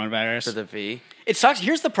get the coronavirus. For the V. It sucks.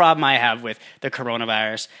 Here's the problem I have with the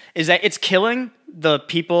coronavirus is that it's killing the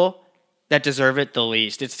people that deserve it the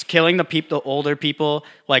least. It's killing the older people,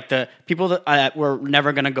 like the people that were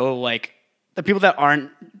never gonna go, like the people that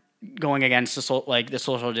aren't going against the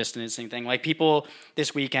social distancing thing. Like people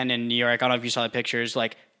this weekend in New York. I don't know if you saw the pictures,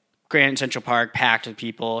 like Grand Central Park packed with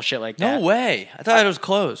people, shit like that. No way. I thought it was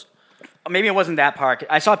closed. Maybe it wasn't that park.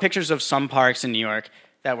 I saw pictures of some parks in New York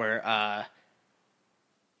that were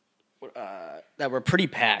pretty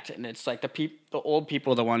packed, and it's like the old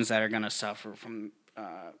people are the ones that are gonna suffer from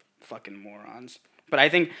fucking morons. But I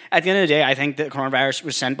think at the end of the day, I think that coronavirus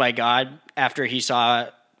was sent by God after he saw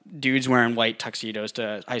dudes wearing white tuxedos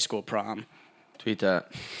to high school prom. Tweet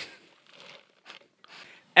that.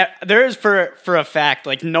 There is for a fact,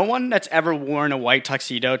 like no one that's ever worn a white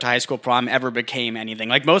tuxedo to high school prom ever became anything.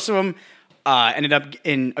 Like most of them ended up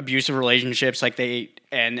in abusive relationships, like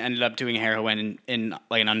and ended up doing heroin in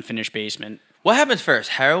like an unfinished basement. What happens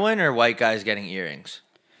first, heroin or white guys getting earrings?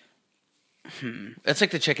 That's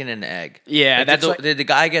like the chicken and the egg. Yeah, Like, did the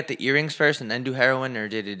guy get the earrings first and then do heroin, or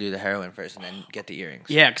did he do the heroin first and then get the earrings?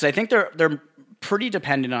 Yeah, because I think they're pretty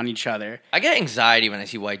dependent on each other. I get anxiety when I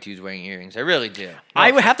see white dudes wearing earrings. I really do.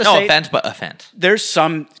 I would have to no say- offense, but offense. There's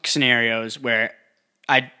some scenarios where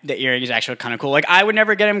the earring is actually kind of cool. Like I would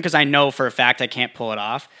never get them because I know for a fact I can't pull it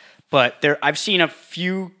off. But I've seen a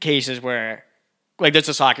few cases where, like, there's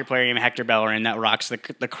a soccer player named Hector Bellerin that rocks the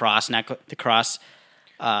cross the cross.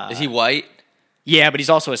 Is he white? Yeah, but he's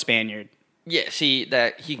also a Spaniard. Yeah, see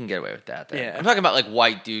that he can get away with that. Then. Yeah. I'm talking about like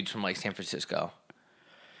white dudes from like San Francisco.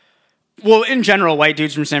 Well, in general, white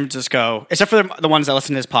dudes from San Francisco, except for the ones that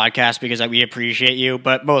listen to this podcast, because we appreciate you,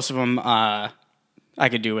 but most of them I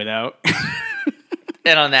could do without.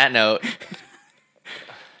 And on that note,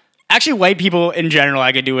 Actually, white people in general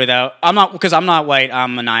I could do without. I'm not white.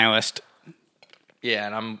 I'm a nihilist. yeah,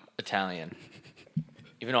 and I'm Italian,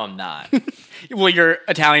 even though I'm not. Well, you're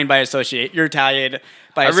Italian by associate. You're Italian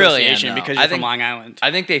by I really association am, though. because I you're from think- Long Island.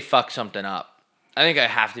 I think they fucked something up. I think I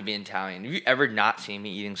have to be Italian. Have you ever not seen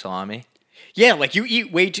me eating salami? Yeah, like you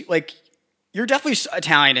eat way too. Like you're definitely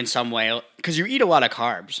Italian in some way because you eat a lot of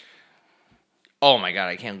carbs. Oh my god,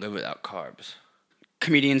 I can't live without carbs.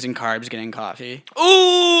 Comedians and carbs getting coffee.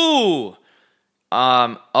 Ooh,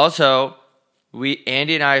 Also,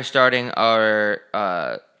 Andy and I are starting our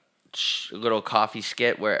little coffee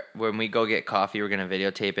skit where when we go get coffee, we're going to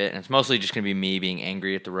videotape it. And it's mostly just going to be me being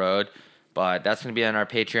angry at the road. But that's going to be on our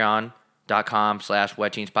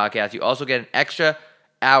patreon.com/Wet Jeans Podcast. You also get an extra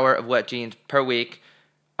hour of Wet Jeans per week.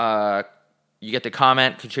 You get to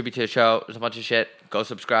comment, contribute to the show. There's a bunch of shit. Go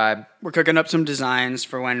subscribe. We're cooking up some designs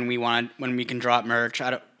for when we can drop merch.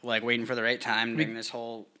 I don't like waiting for the right time during this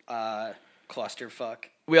whole clusterfuck.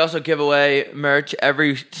 We also give away merch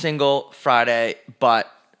every single Friday, but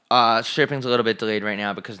shipping's a little bit delayed right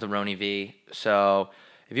now because of the Roni V. So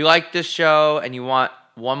if you like this show and you want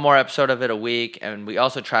one more episode of it a week, and we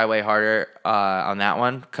also try way harder on that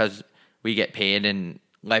one because we get paid and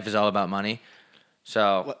life is all about money.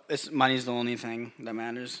 So money's the only thing that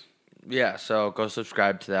matters. Yeah, so go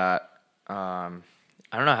subscribe to that. I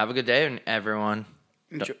don't know. Have a good day, everyone.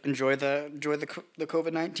 Enjoy the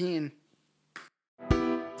COVID-19.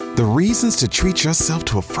 The reasons to treat yourself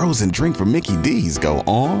to a frozen drink from Mickey D's go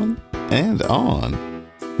on and on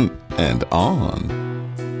and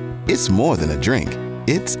on. It's more than a drink.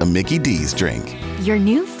 It's a Mickey D's drink. Your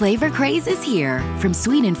new flavor craze is here. From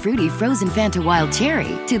sweet and fruity frozen Fanta Wild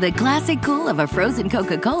Cherry to the classic cool of a frozen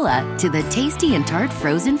Coca-Cola to the tasty and tart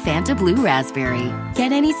frozen Fanta Blue Raspberry.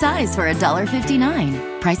 Get any size for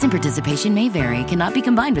 $1.59. Price and participation may vary. Cannot be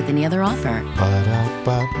combined with any other offer.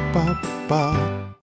 Ba-da-ba-ba-ba.